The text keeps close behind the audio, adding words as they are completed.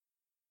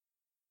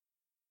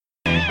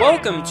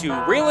Welcome to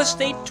Real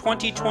Estate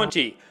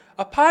 2020,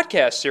 a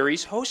podcast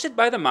series hosted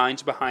by the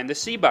minds behind the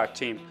Sibbach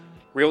Team,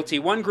 Realty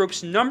One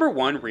Group's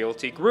 #1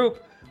 realty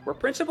group, where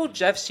Principal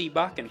Jeff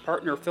Sibbach and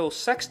partner Phil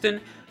Sexton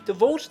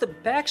divulge the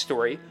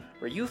backstory,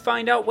 where you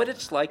find out what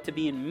it's like to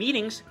be in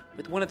meetings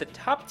with one of the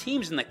top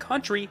teams in the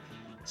country,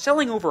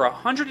 selling over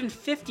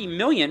 $150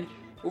 million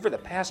over the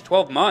past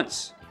 12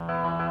 months.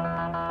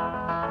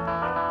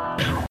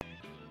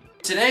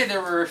 Today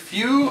there were a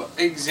few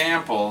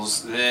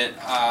examples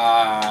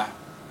that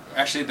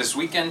actually this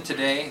weekend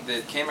today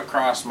that came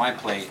across my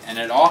plate, and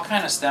it all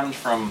kind of stemmed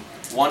from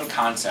one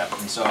concept.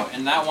 And so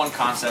in that one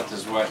concept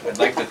is what I'd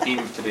like the theme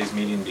of today's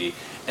meeting to be,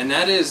 and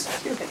that is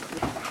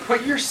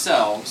put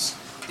yourselves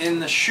in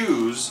the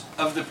shoes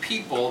of the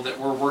people that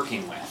we're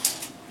working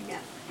with. Yeah.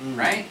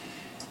 Right?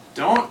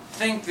 Don't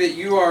think that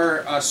you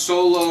are a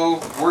solo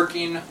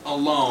working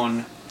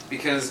alone,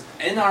 because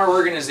in our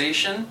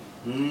organization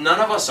none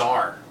of us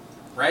are.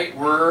 Right?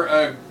 We're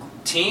a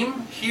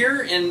team here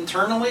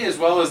internally as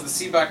well as the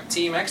Sibbach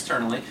team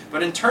externally,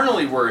 but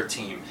internally we're a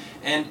team.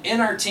 And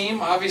in our team,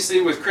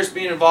 obviously with Chris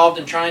being involved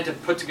in trying to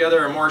put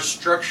together a more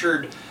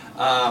structured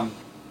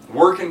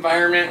work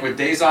environment with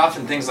days off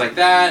and things like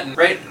that, and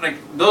right, like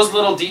those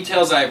little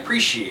details I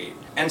appreciate.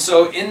 And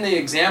so in the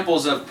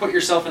examples of put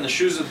yourself in the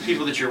shoes of the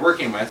people that you're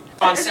working with,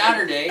 on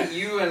Saturday,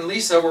 you and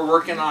Lisa were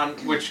working on,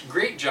 which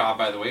great job,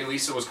 by the way.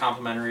 Lisa was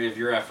complimentary of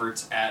your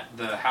efforts at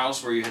the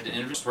house where you had to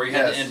inventory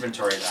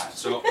that.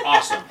 So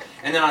awesome.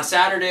 And then on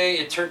Saturday,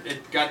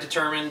 it got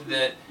determined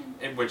that,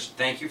 which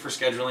thank you for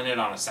scheduling it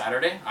on a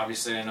Saturday.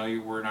 Obviously, I know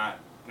you were not,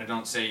 I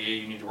don't say, hey,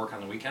 you need to work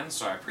on the weekends,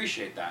 so I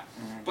appreciate that.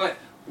 But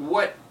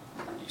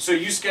so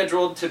you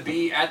scheduled to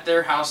be at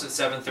their house at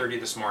 7:30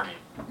 this morning.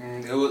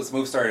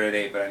 Move started at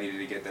 8, but I needed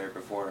to get there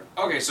before.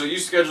 Okay, so you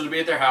scheduled to be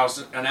at their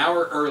house an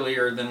hour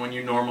earlier than when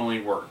you normally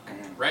work,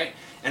 right?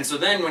 And so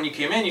then when you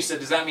came in, you said,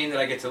 does that mean that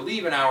I get to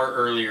leave an hour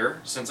earlier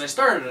since I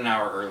started an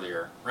hour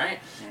earlier, right?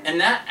 And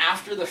that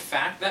after the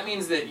fact, that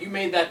means that you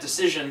made that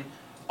decision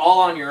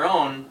all on your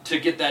own to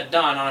get that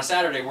done on a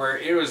Saturday, where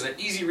it was an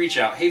easy reach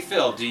out. Hey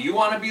Phil, do you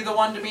want to be the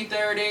one to meet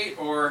there at 8,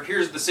 or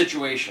here's the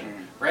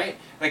situation, right?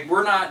 Like,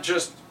 we're not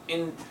just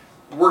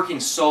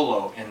working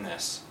solo in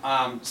this.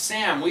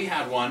 Sam, we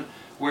had one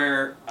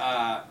where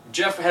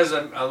Jeff has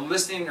a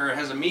listing, or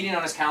has a meeting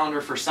on his calendar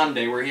for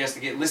Sunday where he has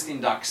to get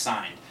listing docs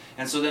signed.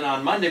 And so then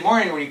on Monday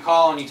morning when you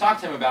call and you talk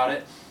to him about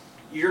it,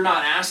 you're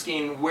not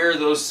asking where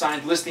those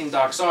signed listing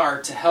docs are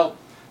to help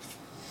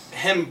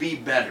him be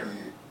better,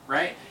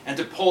 right? And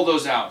to pull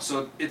those out.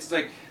 So it's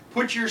like,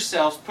 put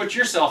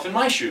yourself in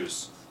my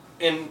shoes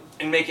in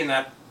making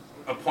that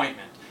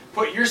appointment.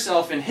 Put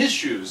yourself in his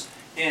shoes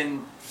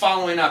in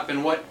following up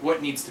and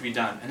what needs to be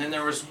done. And then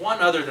there was one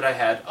other that I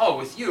had,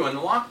 with you in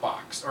the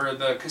lockbox, or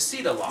the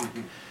casita lock,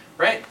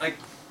 right? Like,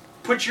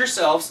 put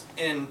yourselves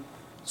in.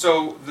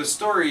 So the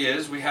story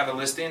is, we have a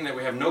listing that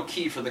we have no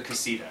key for the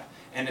casita.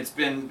 And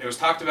it was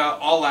talked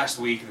about all last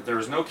week that there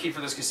was no key for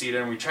this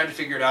casita, and we tried to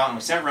figure it out, and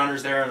we sent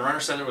runners there, and the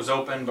runner said it was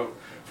open, but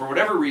for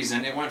whatever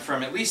reason, it went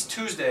from at least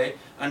Tuesday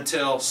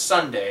until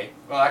Sunday,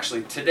 well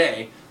actually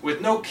today,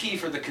 with no key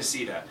for the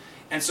casita.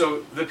 And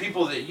so the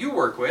people that you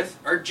work with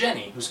are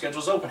Jenny, who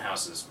schedules open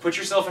houses. Put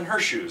yourself in her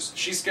shoes.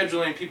 She's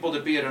scheduling people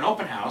to be at an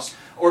open house,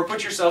 or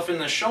put yourself in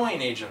the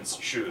showing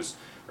agent's shoes,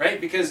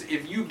 right? Because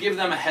if you give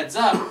them a heads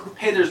up,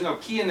 hey, there's no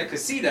key in the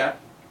casita,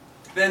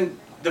 then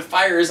the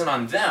fire isn't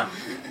on them,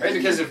 right?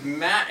 Because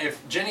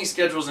if Jenny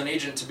schedules an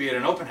agent to be at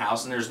an open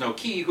house and there's no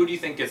key, who do you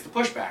think gets the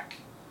pushback?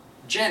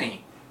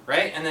 Jenny,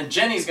 right? And then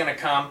Jenny's going to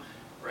come.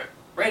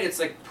 Right, it's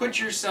like, put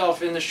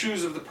yourself in the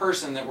shoes of the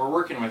person that we're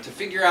working with to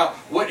figure out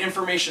what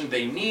information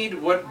they need,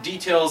 what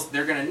details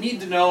they're going to need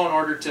to know in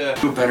order to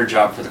do a better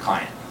job for the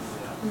client,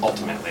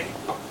 ultimately,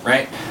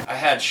 right? I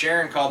had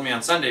Sharon called me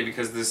on Sunday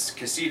because this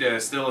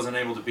casita still isn't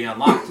able to be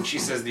unlocked, and she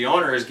says the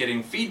owner is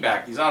getting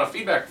feedback, these auto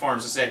feedback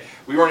forms to say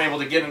we weren't able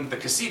to get into the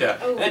casita,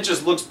 and it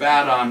just looks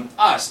bad on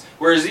us.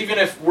 Whereas even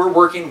if we're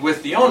working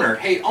with the owner,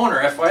 hey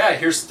owner, FYI,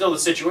 here's still the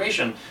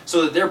situation,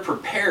 so that they're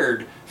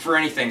prepared for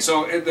anything.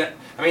 So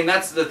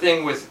that's the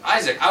thing with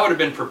Isaac. I would have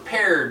been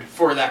prepared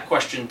for that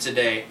question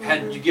today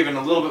had you given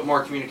a little bit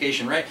more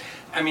communication, right?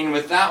 I mean,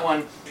 with that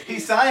one, He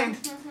signed.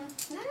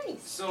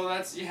 Nice. so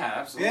that's, yeah,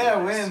 absolutely.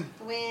 Yeah, nice.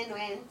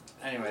 Win.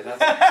 Anyway, that's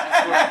what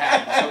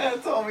happened.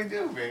 That's all we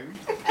do, baby.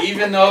 So,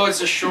 even though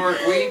it's a short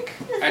week,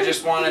 I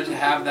just wanted to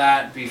have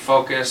that be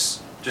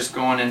focus just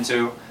going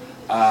into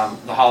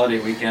the holiday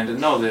weekend, and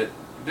know that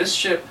this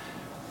ship,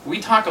 we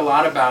talk a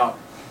lot about,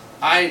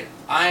 I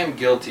am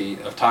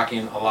guilty of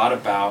talking a lot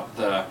about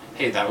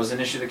hey, that was an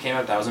issue that came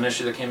up, that was an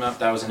issue that came up,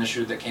 that was an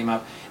issue that came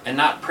up, and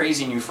not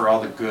praising you for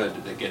all the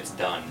good that gets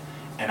done.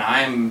 And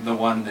I'm the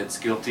one that's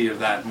guilty of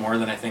that more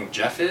than I think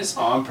Jeff is.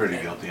 Oh, I'm pretty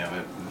guilty of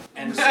it.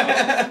 And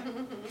so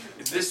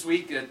this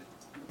week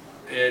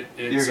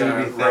it's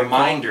a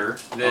reminder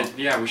that,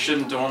 we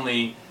shouldn't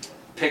only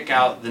pick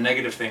out the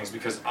negative things,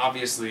 because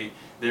obviously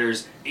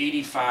there's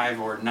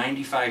 85 or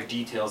 95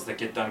 details that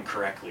get done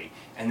correctly.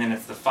 And then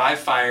it's the 5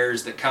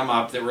 fires that come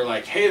up that we're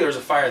like, hey, there's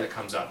a fire that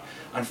comes up.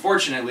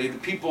 Unfortunately, the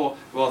people,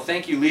 well,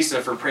 thank you,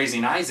 Lisa, for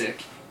praising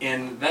Isaac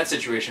in that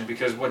situation,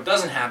 because what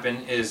doesn't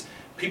happen is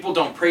people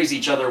don't praise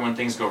each other when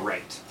things go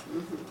right,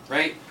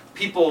 right?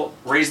 People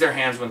raise their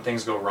hands when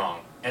things go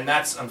wrong. And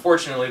that's,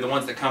 unfortunately, the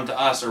ones that come to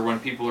us are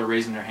when people are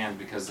raising their hands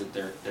because of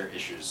their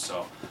issues.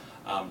 So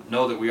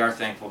know that we are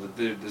thankful that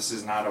this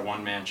is not a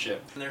one-man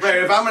ship. Right,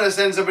 if I'm going to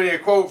send somebody a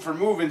quote for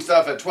moving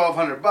stuff at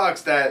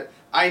 $1,200, that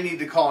I need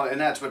to call, and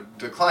that's what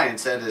the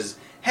client said is,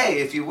 hey,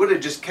 if you would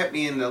have just kept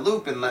me in the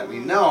loop and let me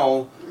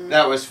know,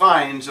 that was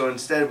fine. So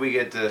instead we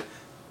get to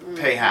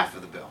pay half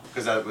of the bill,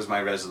 because that was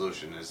my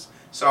resolution is,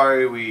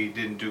 sorry, we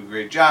didn't do a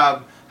great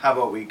job. How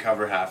about we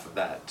cover half of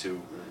that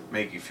to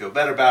make you feel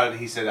better about it?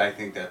 He said, I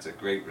think that's a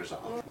great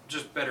result.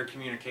 Just better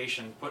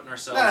communication, putting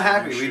ourselves Not in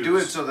happy. their We shoes. do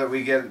it so that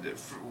we get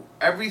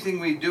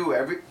everything we do.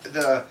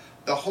 The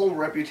whole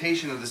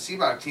reputation of the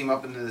Sibbach team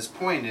up until this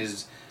point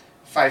is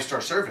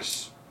 5-star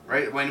service.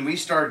 Right? When we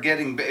start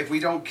getting, if we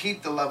don't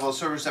keep the level of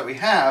service that we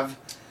have,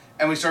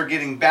 and we start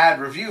getting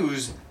bad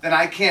reviews, then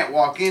I can't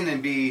walk in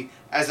and be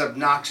as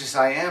obnoxious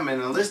I am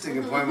in a listing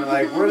appointment.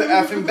 Like, we're the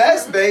effing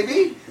best,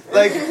 baby.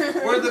 Like,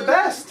 we're the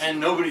best. And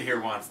nobody here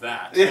wants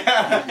that.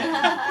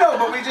 Yeah. No,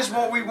 but we just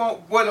won't. We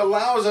won't. What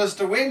allows us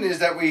to win is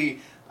that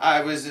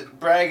I was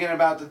bragging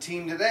about the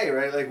team today,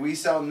 right? Like, we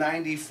sell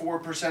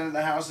 94% of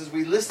the houses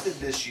we listed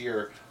this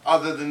year,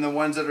 other than the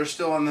ones that are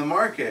still on the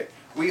market.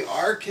 We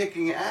are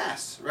kicking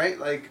ass, right?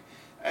 Like,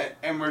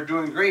 and we're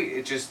doing great.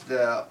 It's just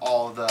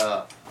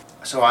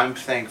so I'm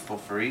thankful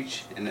for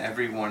each and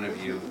every one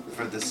of you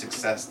for the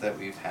success that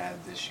we've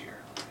had this year.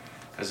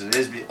 Because it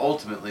is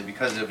ultimately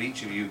because of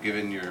each of you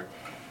giving your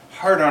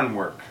hard-earned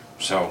work.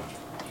 So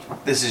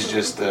this is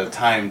just the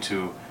time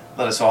to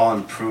let us all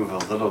improve a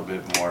little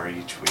bit more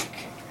each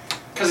week.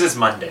 Because it's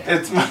Monday.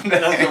 It's Monday.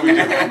 That's what we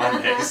do on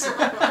Mondays.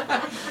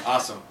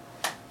 Awesome.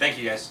 Thank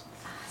you, guys.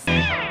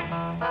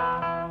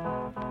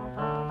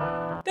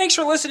 Thanks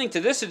for listening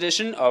to this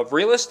edition of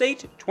Real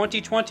Estate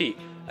 2020,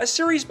 a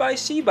series by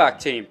Sibbach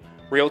Team,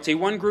 Realty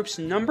One Group's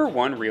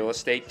 #1 real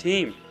estate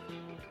team.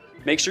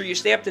 Make sure you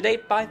stay up to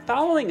date by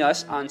following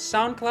us on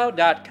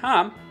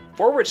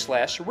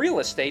SoundCloud.com/Real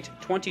Estate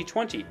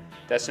 2020.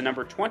 That's the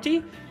number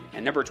 20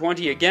 and number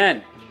 20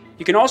 again.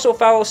 You can also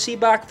follow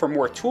Sibbach for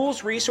more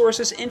tools,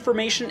 resources,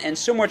 information, and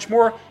so much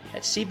more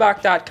at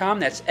Sibbach.com.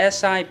 That's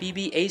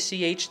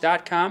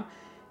SIBBACH.com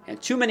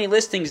and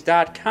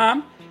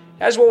TooManyListings.com.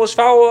 As well as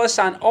follow us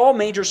on all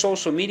major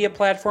social media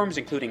platforms,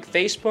 including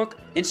Facebook,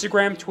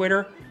 Instagram,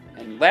 Twitter,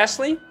 and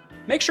lastly,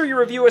 make sure you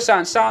review us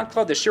on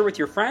SoundCloud to share with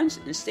your friends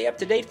and stay up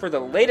to date for the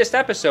latest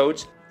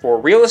episodes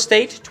for Real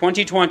Estate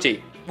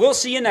 2020. We'll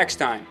see you next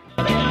time.